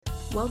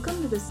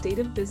Welcome to the State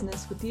of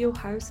Business with the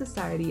Ohio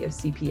Society of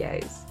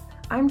CPAs.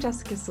 I'm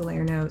Jessica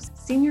Salerno,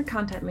 Senior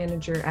Content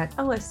Manager at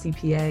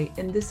LSCPA,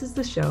 and this is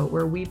the show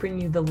where we bring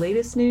you the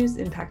latest news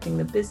impacting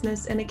the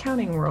business and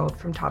accounting world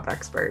from top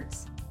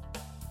experts.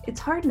 It's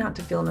hard not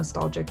to feel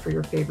nostalgic for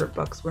your favorite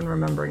books when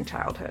remembering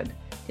childhood,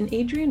 and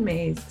Adrian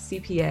Mayse,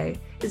 CPA,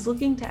 is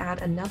looking to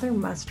add another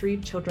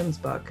must-read children's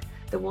book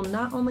that will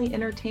not only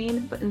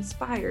entertain but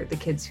inspire the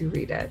kids who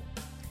read it.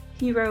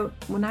 He wrote,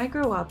 "When I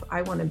grow up,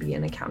 I want to be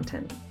an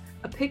accountant,"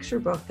 a picture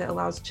book that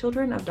allows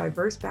children of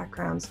diverse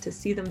backgrounds to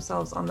see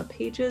themselves on the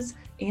pages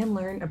and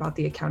learn about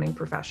the accounting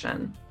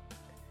profession.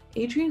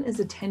 Adrian is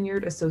a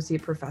tenured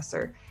associate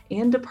professor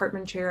and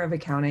department chair of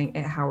accounting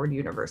at Howard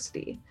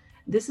University.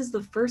 This is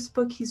the first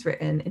book he's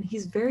written, and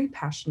he's very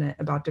passionate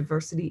about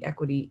diversity,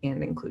 equity,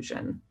 and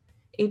inclusion.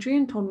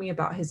 Adrian told me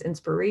about his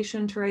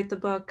inspiration to write the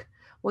book,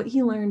 what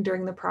he learned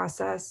during the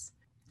process,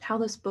 how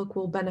this book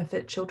will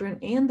benefit children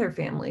and their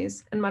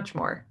families, and much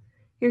more.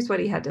 Here's what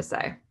he had to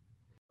say.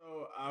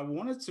 So I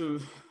wanted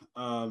to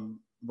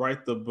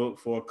write the book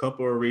for a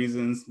couple of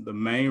reasons. The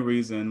main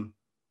reason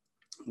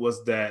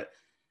was that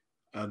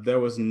there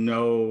was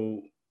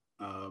no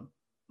uh,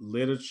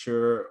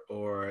 literature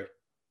or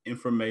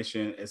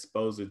information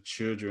exposed to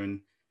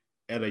children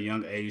at a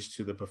young age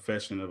to the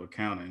profession of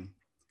accounting.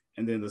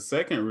 And then the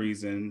second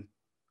reason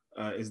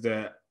is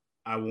that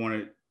I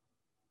wanted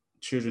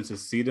children to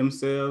see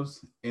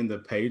themselves in the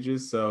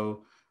pages.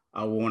 So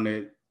I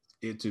wanted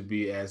it to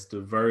be as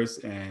diverse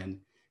and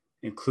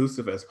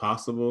inclusive as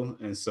possible.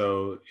 And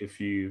so if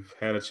you've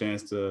had a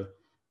chance to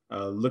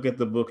look at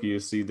the book,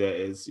 you'll see that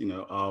it's,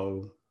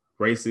 all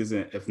races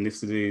and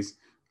ethnicities,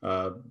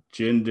 uh,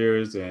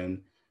 genders,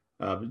 and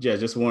yeah,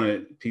 just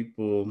wanted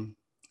people,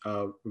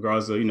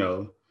 regardless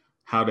of,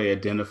 how they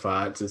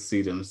identify, to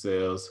see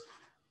themselves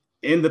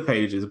in the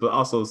pages, but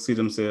also see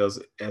themselves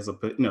as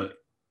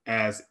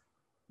as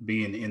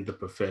being in the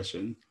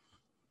profession.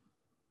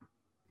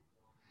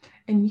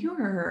 And you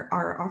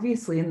are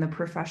obviously in the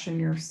profession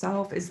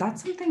yourself. Is that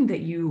something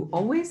that you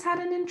always had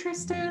an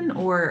interest in,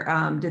 or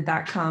did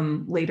that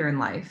come later in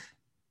life?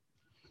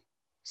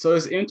 So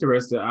it's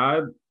interesting.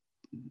 I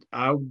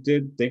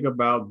did think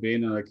about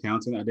being an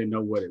accountant. I didn't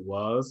know what it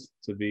was,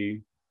 to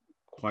be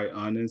quite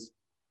honest.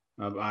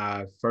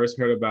 I first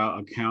heard about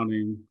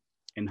accounting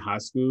in high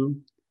school,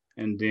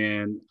 and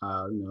then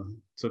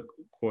took,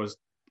 of course,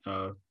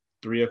 uh,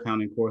 three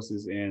accounting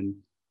courses in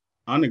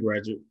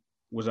undergraduate,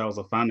 which I was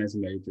a finance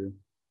major.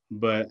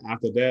 But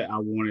after that, I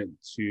wanted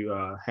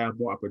to have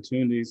more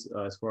opportunities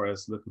as far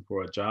as looking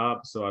for a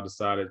job. So I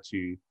decided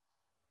to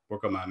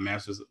work on my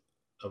master's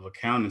of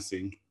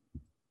accountancy.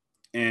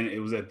 And it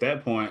was at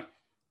that point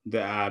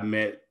that I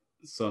met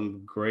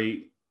some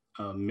great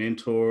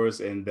mentors,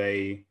 and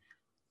they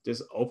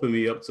just opened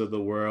me up to the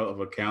world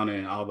of accounting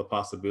and all the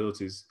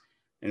possibilities.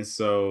 And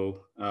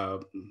so,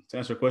 to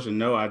answer your question,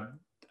 no,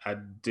 I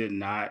did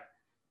not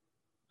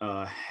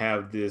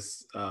have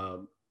this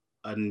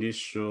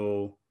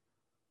initial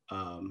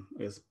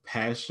as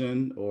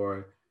passion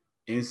or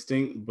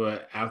instinct,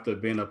 but after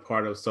being a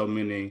part of so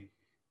many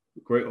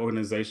great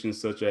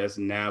organizations such as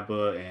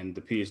NABA and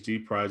the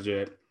PhD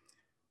project,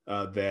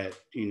 that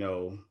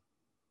are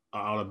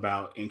all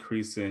about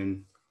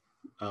increasing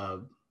uh,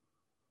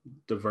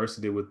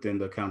 diversity within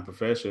the accounting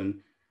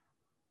profession.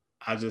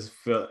 I just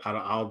felt out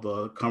of all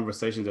the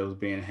conversations that was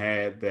being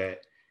had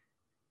that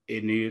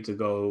it needed to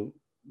go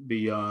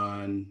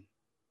beyond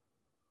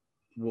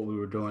what we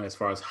were doing as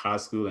far as high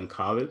school and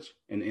college,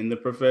 and in the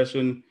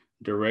profession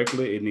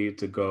directly it needed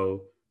to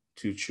go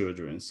to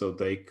children so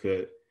they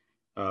could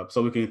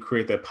so we can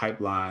create that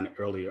pipeline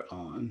earlier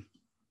on.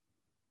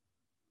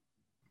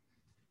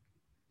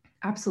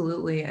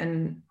 Absolutely.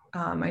 And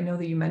I know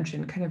that you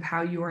mentioned kind of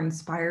how you were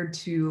inspired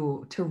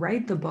to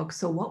write the book.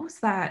 So what was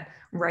that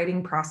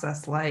writing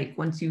process like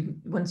once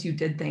you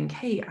did think,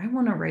 hey, I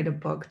want to write a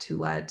book to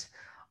let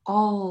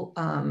all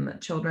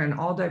children,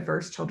 all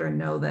diverse children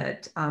know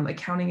that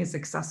accounting is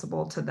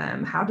accessible to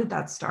them? How did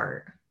that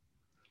start?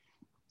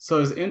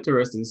 So it's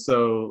interesting.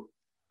 So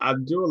I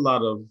do a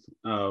lot of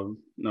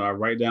I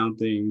write down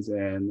things,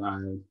 and I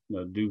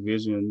do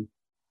vision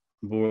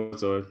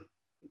boards, or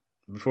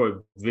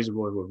before vision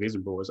boards were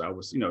vision boards, I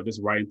was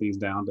just writing things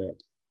down that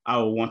I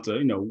would want to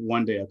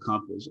one day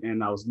accomplish.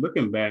 And I was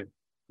looking back,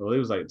 well, it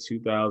was like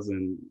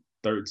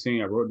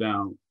 2013. I wrote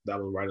down that I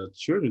would write a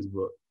children's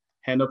book.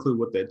 Had no clue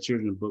what that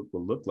children's book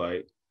would look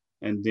like.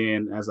 And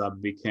then as I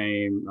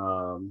became,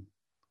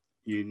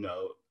 you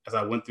know, as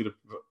I went through the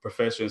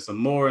profession some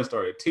more and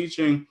started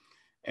teaching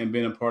and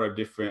being a part of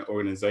different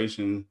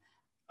organizations,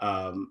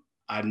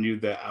 I knew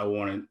that I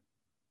wanted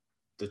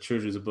the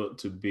children's book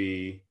to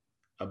be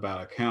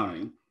about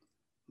accounting.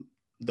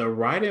 The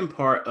writing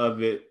part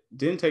of it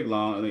didn't take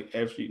long. I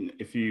mean,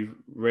 if you've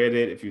read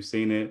it, if you've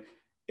seen it,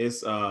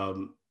 it's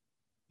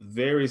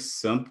very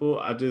simple.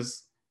 I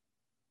just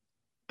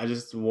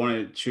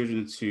wanted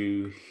children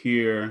to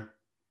hear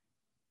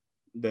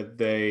that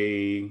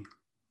they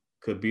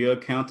could be an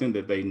accountant,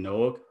 that they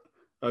know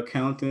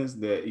accountants,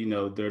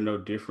 that they're no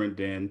different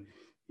than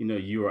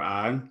you or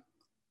I.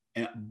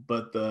 and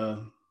but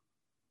the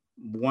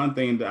one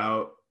thing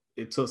that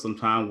it took some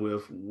time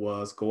with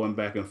was going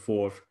back and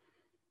forth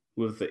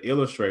with the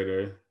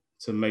illustrator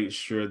to make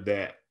sure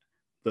that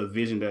the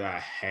vision that I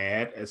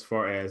had as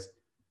far as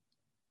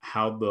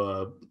how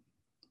the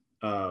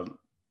um,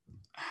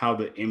 how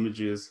the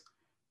images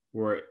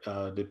were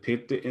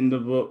depicted in the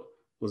book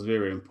was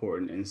very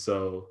important. And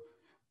so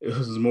it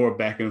was more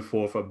back and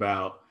forth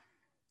about,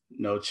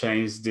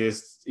 change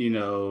this, you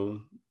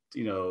know,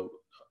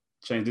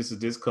 change this to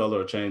this color,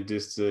 or change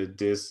this to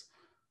this,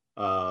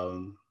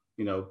 um,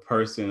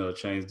 person, or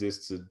change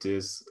this to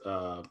this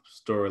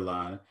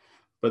storyline.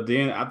 But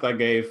then after I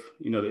gave,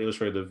 the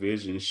illustrator the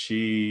vision,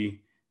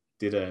 she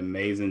did an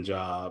amazing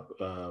job,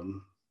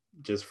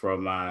 just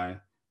from my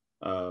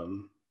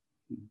um,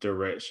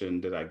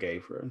 direction that I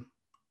gave her.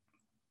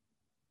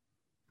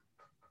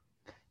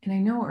 And I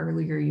know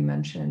earlier you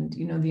mentioned,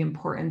 the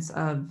importance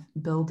of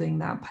building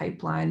that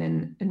pipeline,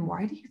 and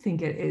why do you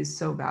think it is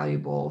so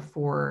valuable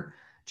for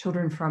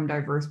children from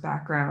diverse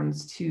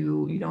backgrounds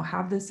to,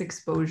 have this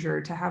exposure,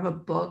 to have a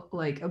book,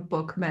 like a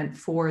book meant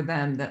for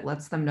them that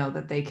lets them know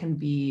that they can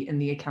be in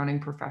the accounting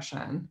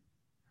profession?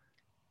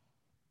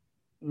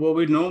 Well,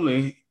 we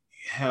normally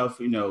have,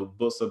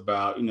 books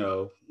about,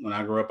 when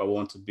I grew up, I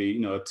want to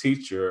be, a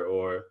teacher,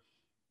 or,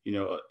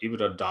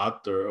 even a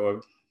doctor,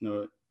 or,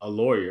 a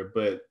lawyer.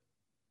 But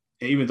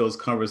even those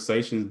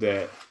conversations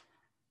that,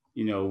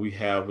 we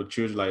have with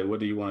children, like, what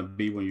do you want to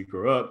be when you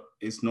grow up?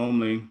 It's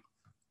normally,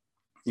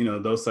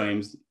 those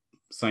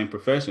same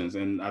professions.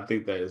 And I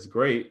think that is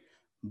great.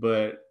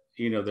 But,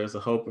 there's a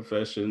whole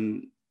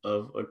profession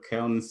of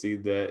accountancy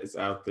that is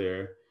out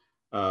there,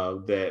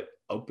 that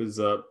opens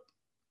up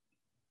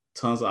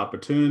tons of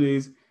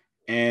opportunities,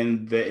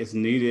 and that is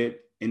needed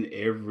in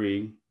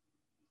every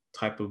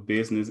type of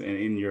business and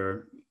in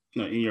your,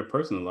 in your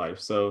personal life.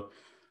 So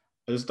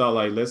I just thought,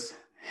 like, let's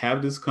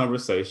have this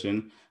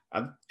conversation.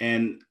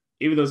 And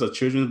even though it's a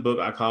children's book,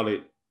 I call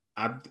it,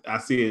 I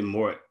see it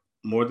more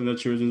than a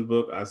children's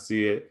book. I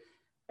see it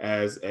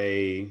as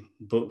a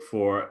book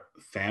for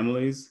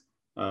families,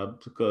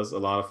 because a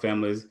lot of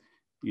families,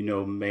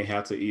 may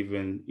have to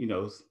even,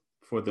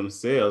 for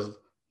themselves,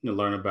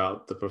 learn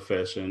about the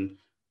profession.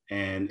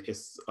 And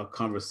it's a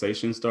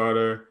conversation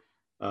starter,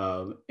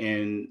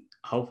 and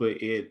hopefully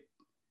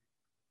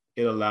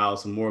it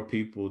allows more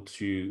people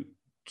to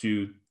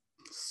do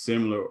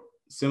similar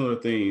similar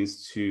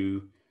things,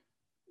 to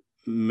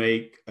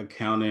make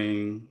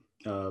accounting,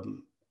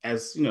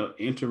 as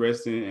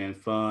interesting and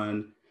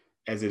fun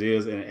as it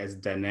is, and as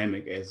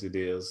dynamic as it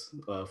is,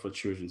 for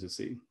children to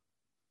see.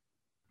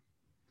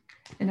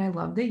 And I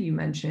love that you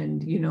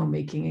mentioned,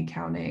 making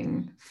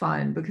accounting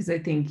fun, because I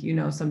think,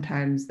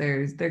 sometimes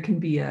there can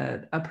be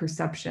a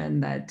perception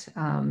that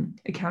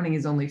accounting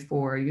is only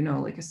for,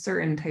 like a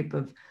certain type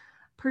of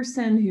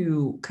person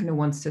who kind of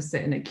wants to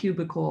sit in a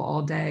cubicle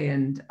all day.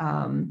 And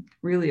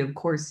really, of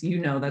course,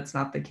 that's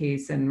not the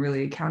case. And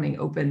really, accounting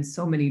opens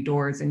so many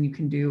doors, and you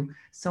can do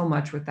so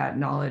much with that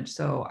knowledge.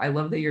 So I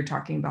love that you're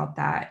talking about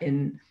that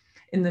in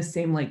the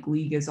same like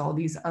league as all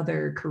these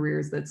other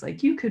careers. That's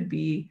like, you could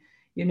be,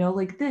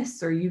 like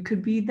this, or you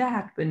could be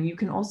that, but you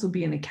can also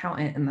be an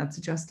accountant, and that's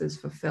just as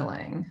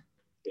fulfilling.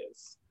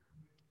 Yes.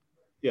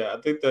 Yeah,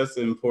 I think that's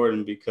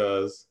important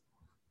because,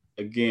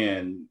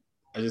 again,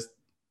 I just,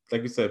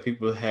 like you said,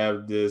 people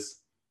have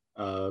this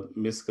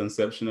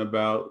misconception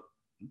about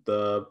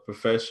the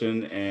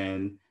profession,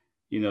 and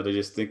they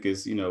just think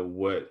it's,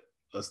 what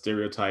a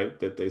stereotype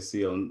that they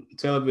see on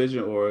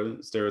television, or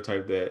a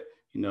stereotype that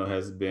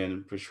has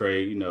been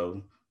portrayed,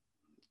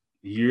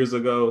 years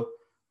ago.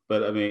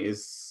 But I mean,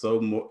 it's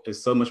so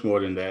much more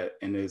than that.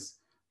 And it's,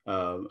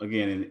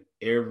 again, in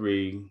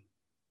every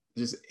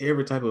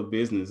type of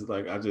business.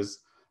 Like,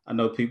 I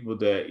know people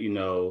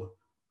that,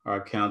 are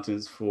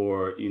accountants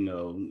for,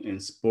 in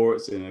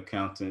sports, and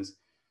accountants,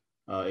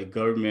 in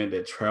government,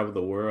 that travel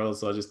the world.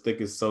 So I just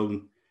think it's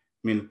so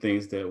many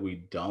things that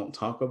we don't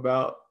talk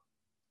about,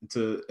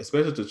 to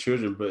especially to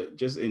children, but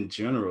just in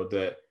general,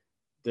 that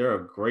there are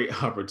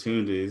great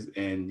opportunities,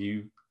 and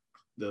you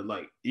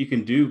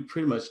can do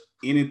pretty much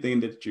anything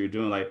that you're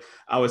doing. Like,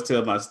 I always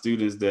tell my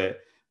students that,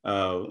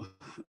 uh,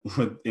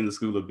 in the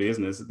School of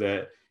Business,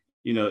 that,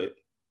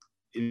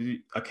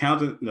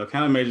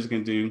 accounting majors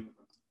can do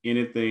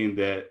anything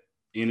that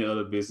any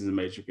other business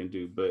major can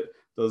do, but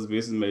those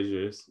business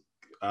majors,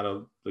 I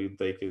don't believe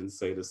they can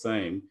say the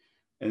same.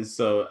 And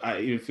so I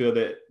even feel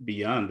that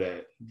beyond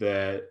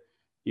that,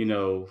 you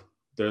know,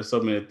 there are so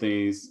many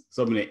things,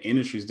 so many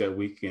industries that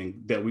we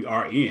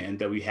are in,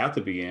 that we have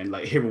to be in.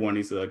 Like, everyone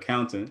needs an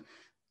accountant.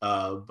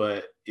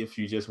 But if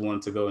you just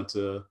want to go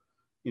into,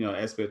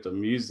 aspect of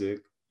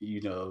music,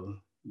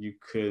 you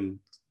couldn't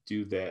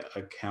do that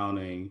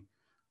accounting,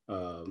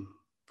 um,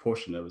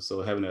 portion of it.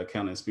 So having an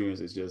accounting experience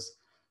is just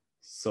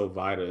so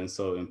vital and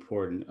so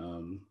important.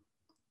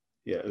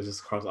 Yeah, it's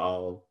just across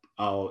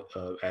all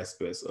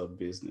aspects of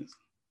business.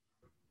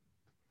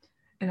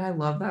 And I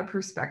love that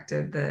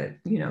perspective that,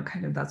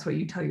 kind of that's what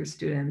you tell your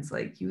students,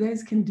 like, you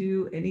guys can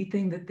do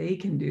anything that they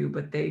can do,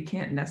 but they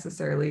can't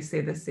necessarily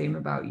say the same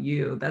about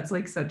you. That's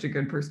like such a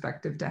good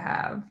perspective to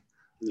have.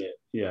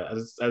 Yeah.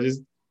 I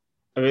mean,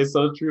 it's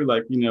so true.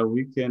 Like,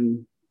 we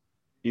can,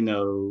 you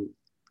know,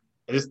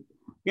 I just,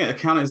 yeah,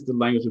 accounting is the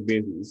language of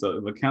business. So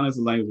if accounting is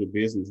the language of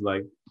business,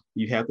 like,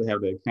 you have to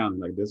have the accounting.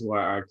 Like, that's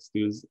why our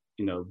students,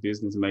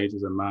 business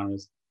majors and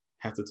minors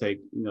have to take,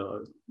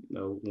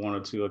 one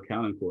or two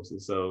accounting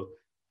courses. So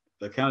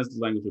accounting is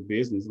the language of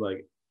business.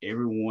 Like,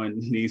 everyone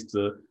needs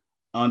to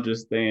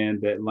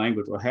understand that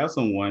language or have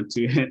someone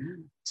to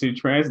to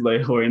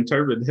translate or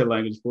interpret that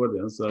language for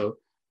them. So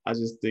I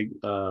just think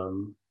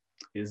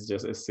it's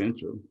just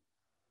essential.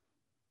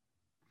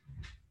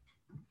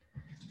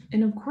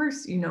 And of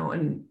course,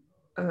 and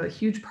a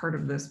huge part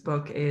of this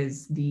book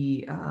is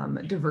the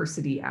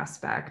diversity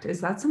aspect.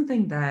 Is that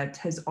something that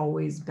has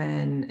always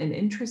been an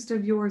interest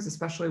of yours,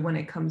 especially when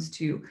it comes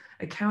to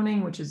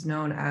accounting, which is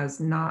known as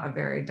not a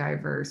very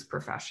diverse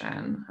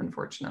profession,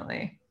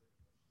 unfortunately?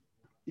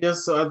 Yeah,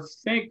 so I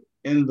think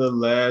in the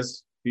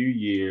last few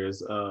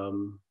years,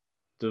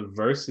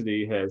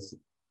 diversity has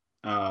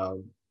uh,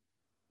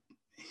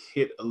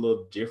 hit a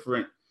little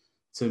different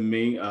to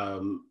me.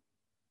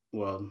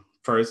 Well,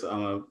 first,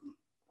 I'm a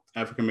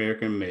African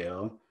American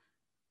male.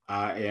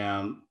 I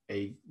am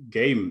a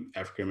gay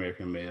African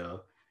American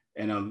male,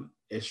 and I'm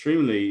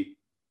extremely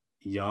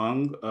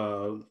young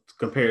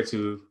compared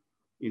to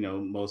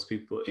most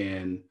people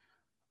in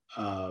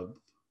uh,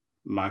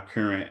 my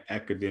current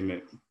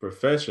academic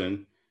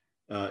profession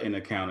in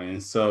accounting.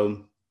 And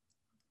so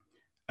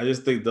I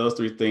just think those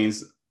three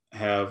things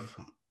have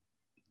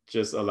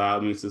just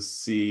allowed me to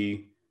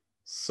see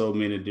so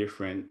many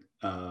different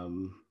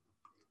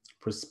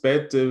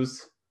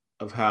perspectives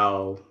of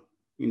how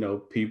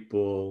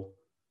people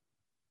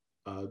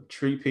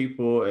treat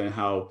people and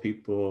how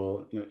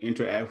people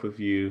interact with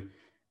you,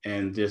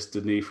 and just the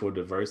need for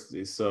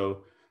diversity.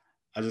 So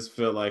I just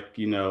felt like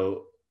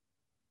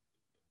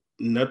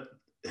not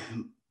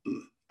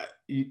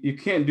you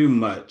can't do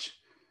much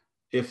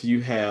if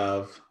you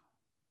have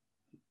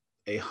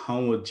a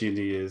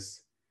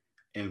homogeneous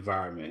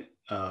environment,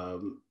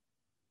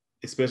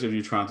 especially if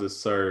you're trying to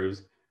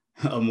serve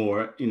a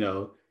more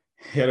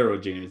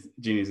heterogeneous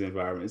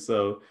environment.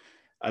 So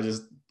I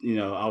just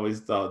always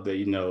thought that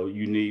you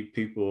need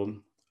people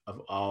of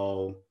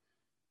all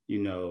you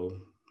know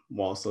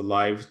walks of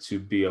life to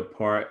be a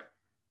part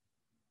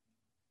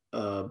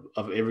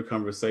of every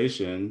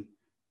conversation,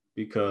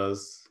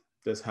 because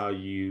that's how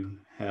you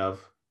have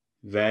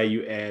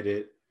value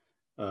added.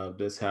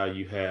 That's how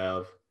you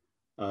have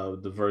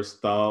diverse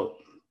thought.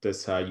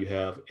 That's how you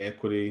have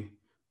equity,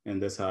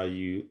 and that's how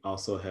you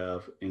also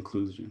have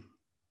inclusion.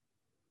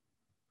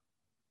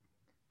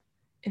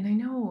 And I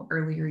know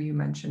earlier you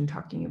mentioned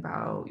talking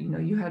about,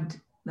 you had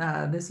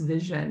this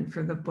vision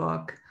for the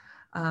book,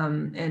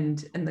 and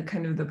the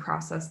kind of the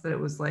process that it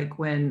was like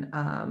when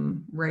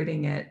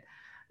writing it.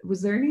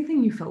 Was there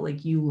anything you felt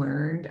like you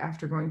learned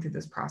after going through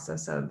this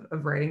process of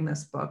writing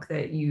this book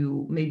that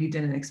you maybe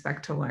didn't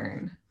expect to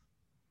learn?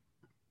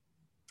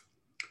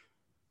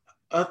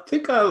 I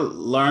think I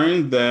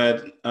learned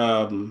that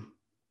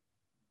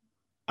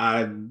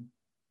I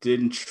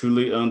didn't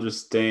truly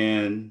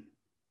understand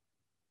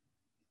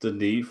the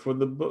need for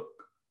the book,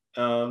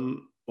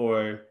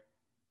 or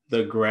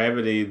the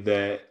gravity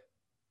that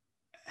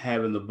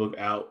having the book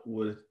out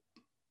would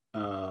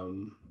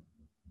um,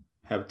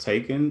 have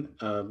taken.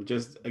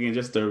 Just again,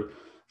 just the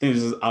I think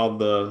just all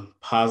the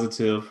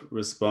positive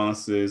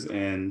responses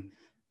and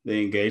the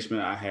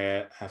engagement I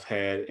have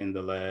had in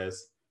the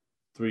last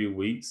 3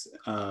 weeks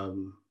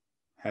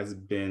has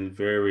been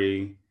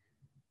very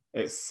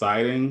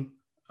exciting,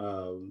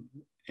 and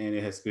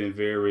it has been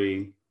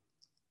very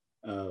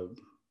uh,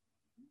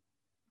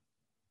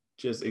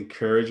 just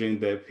encouraging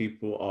that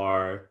people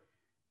are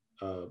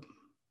uh,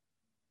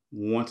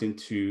 wanting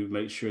to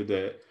make sure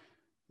that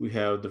we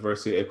have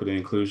diversity, equity, and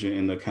inclusion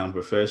in the accounting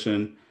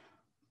profession.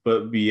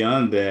 But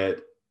beyond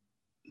that,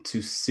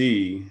 to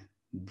see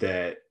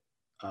that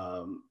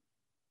um,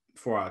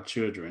 for our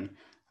children,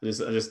 it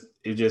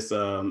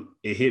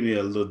hit me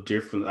a little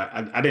different.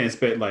 I didn't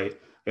expect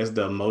like that's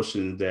the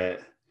emotion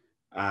that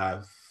I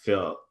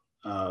felt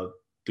uh,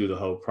 through the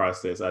whole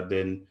process. I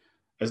didn't.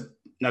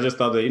 I just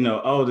thought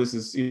that oh, this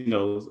is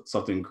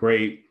something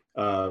great.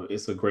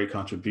 It's a great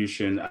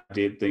contribution. I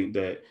did think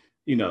that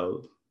you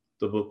know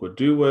the book would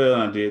do well.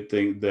 I did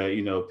think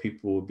that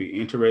people would be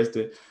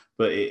interested,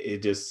 but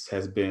it just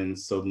has been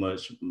so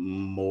much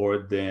more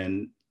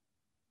than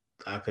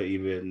I could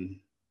even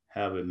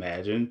have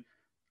imagined.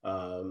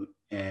 And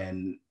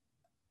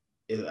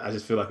I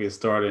just feel like it's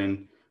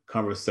starting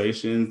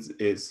conversations.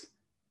 It's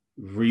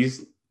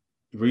re-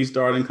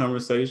 restarting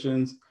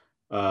conversations.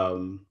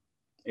 Um,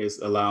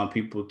 it's allowing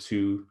people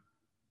to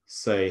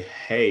say,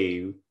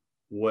 "Hey,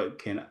 what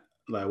can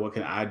what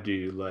can I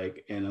do?"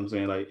 Like, and I'm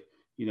saying like,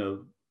 you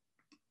know,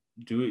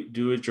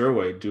 do it your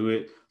way. Do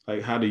it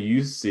like how do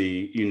you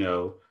see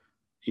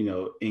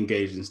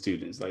engaging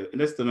students. Like,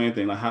 that's the main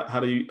thing. Like, how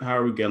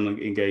are we going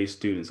to engage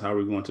students? How are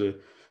we going to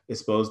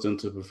expose them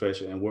to the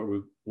profession, and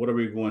what are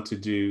we going to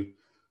do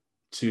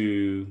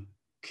to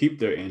keep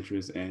their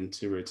interest and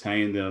to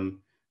retain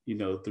them,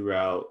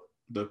 throughout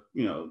the,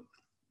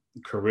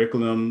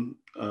 curriculum,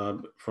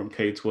 from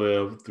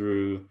K-12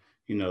 through,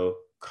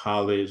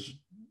 college,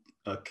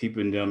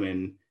 keeping them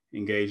and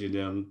engaging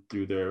them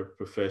through their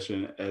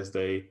profession as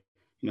they,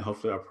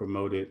 hopefully are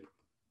promoted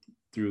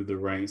through the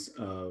ranks,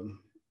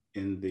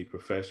 in the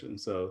profession.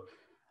 So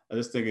I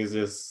just think it's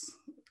just,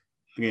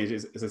 again,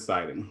 it's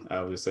exciting.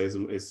 I would say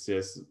it's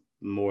just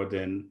more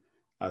than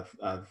I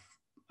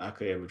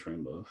could ever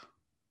dream of.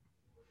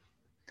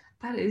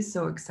 That is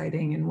so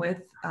exciting. And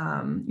with,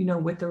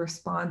 with the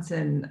response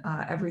and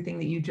everything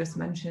that you just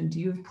mentioned,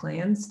 do you have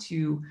plans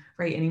to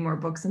write any more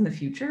books in the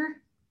future?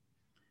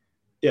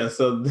 Yeah.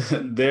 So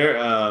there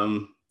are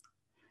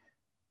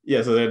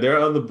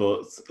other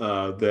books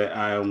that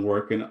I am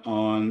working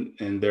on,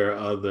 and there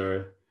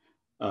are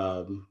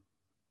um,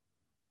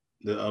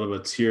 the other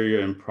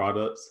material and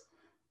products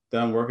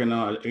that I'm working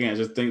on. Again, I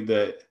just think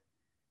that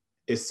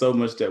it's so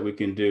much that we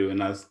can do.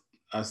 And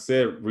I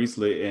said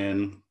recently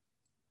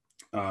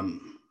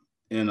um,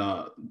 in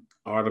a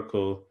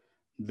article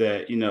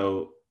that,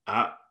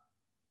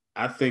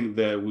 I think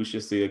that we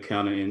should see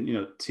accounting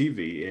in,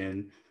 TV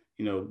and,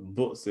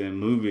 books and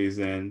movies,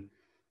 and,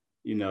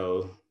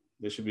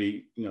 there should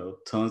be,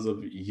 tons of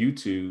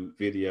YouTube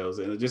videos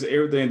and just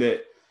everything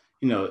that,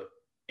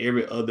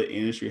 every other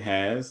industry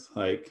has.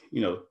 Like,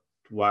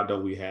 why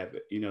don't we have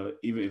it?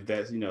 Even if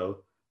that's,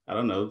 I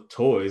don't know,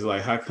 toys.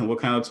 Like, what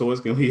kind of toys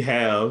can we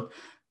have,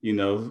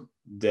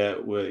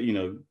 that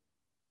would,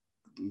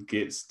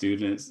 get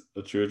students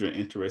or children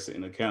interested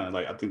in accounting?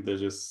 Like, I think there's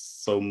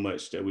just so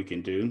much that we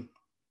can do,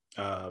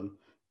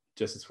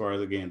 just as far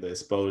as, again, the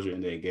exposure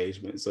and the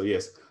engagement. So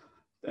yes,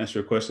 to answer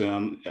your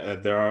question,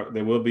 there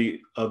will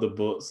be other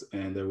books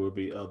and there will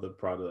be other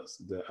products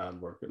that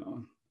I'm working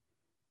on.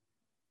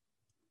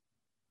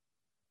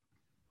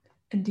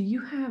 And do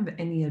you have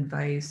any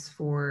advice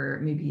for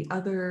maybe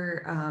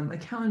other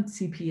accountant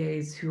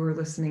CPAs who are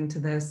listening to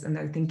this and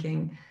they're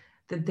thinking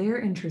that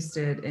they're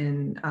interested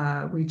in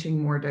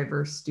reaching more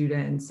diverse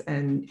students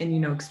and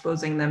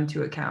exposing them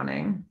to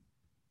accounting?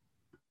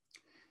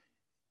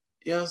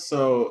 Yeah,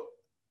 so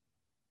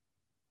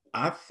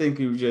I think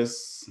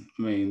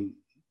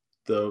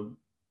the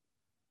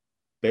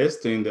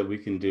best thing that we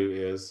can do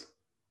is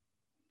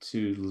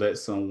to let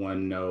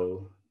someone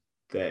know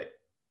that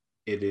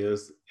it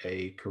is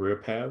a career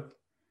path,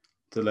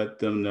 to let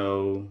them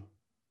know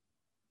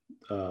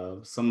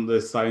some of the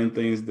exciting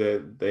things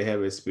that they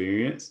have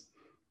experienced.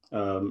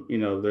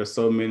 There's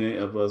so many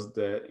of us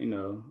that,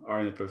 are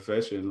in the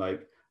profession.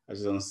 Like, I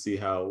just don't see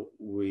how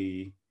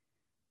we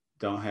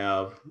don't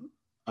have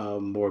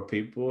more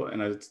people.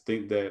 And I just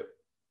think that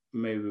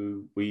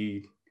maybe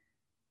we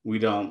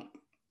don't,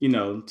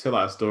 tell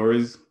our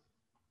stories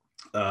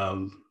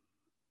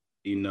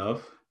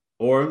enough,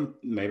 or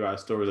maybe our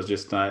stories are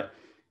just not,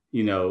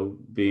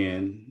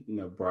 being,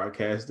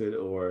 broadcasted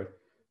or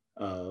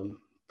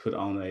put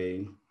on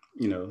a,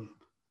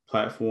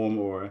 platform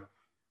or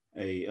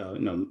a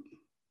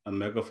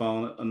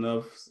megaphone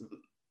enough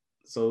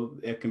so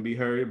it can be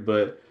heard.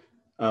 But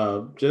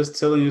just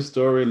telling your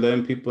story,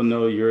 letting people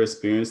know your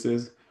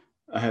experiences.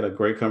 I had a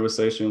great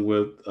conversation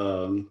with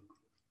a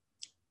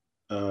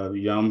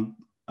young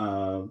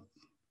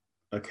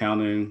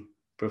accounting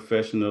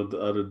professional the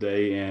other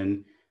day,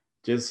 and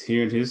just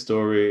hearing his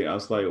story, I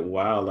was like,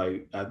 wow,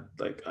 like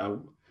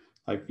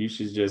you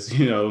should just,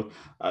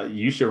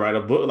 you should write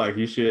a book. Like,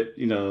 you should,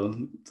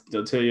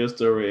 tell your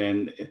story.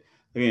 And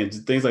again,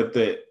 just things like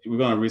that. We're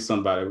going to reach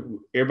somebody.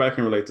 Everybody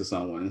can relate to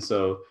someone. And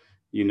so,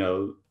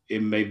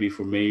 it may be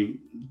for me,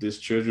 this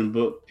children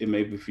book, it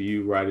may be for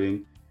you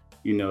writing,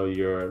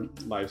 your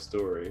life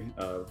story.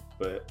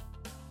 But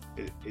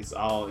it's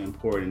all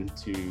important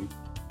to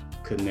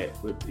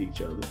connect with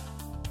each other.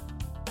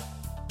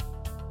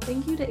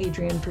 Thank you to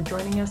Adrian for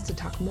joining us to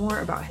talk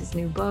more about his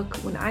new book,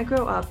 When I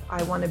Grow Up,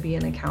 I Want to Be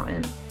an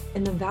Accountant,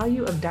 and the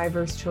value of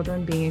diverse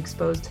children being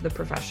exposed to the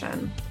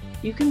profession.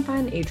 You can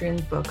find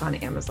Adrian's book on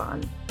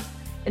Amazon.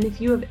 And if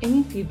you have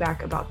any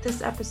feedback about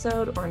this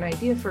episode or an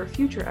idea for a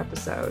future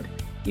episode,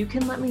 you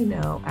can let me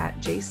know at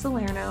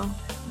jsalerno,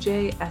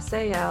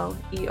 JSALERNO,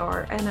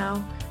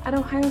 at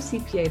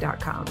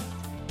ohiocpa.com.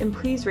 And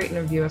please rate and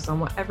review us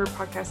on whatever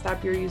podcast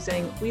app you're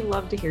using. We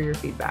love to hear your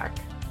feedback.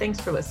 Thanks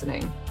for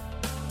listening.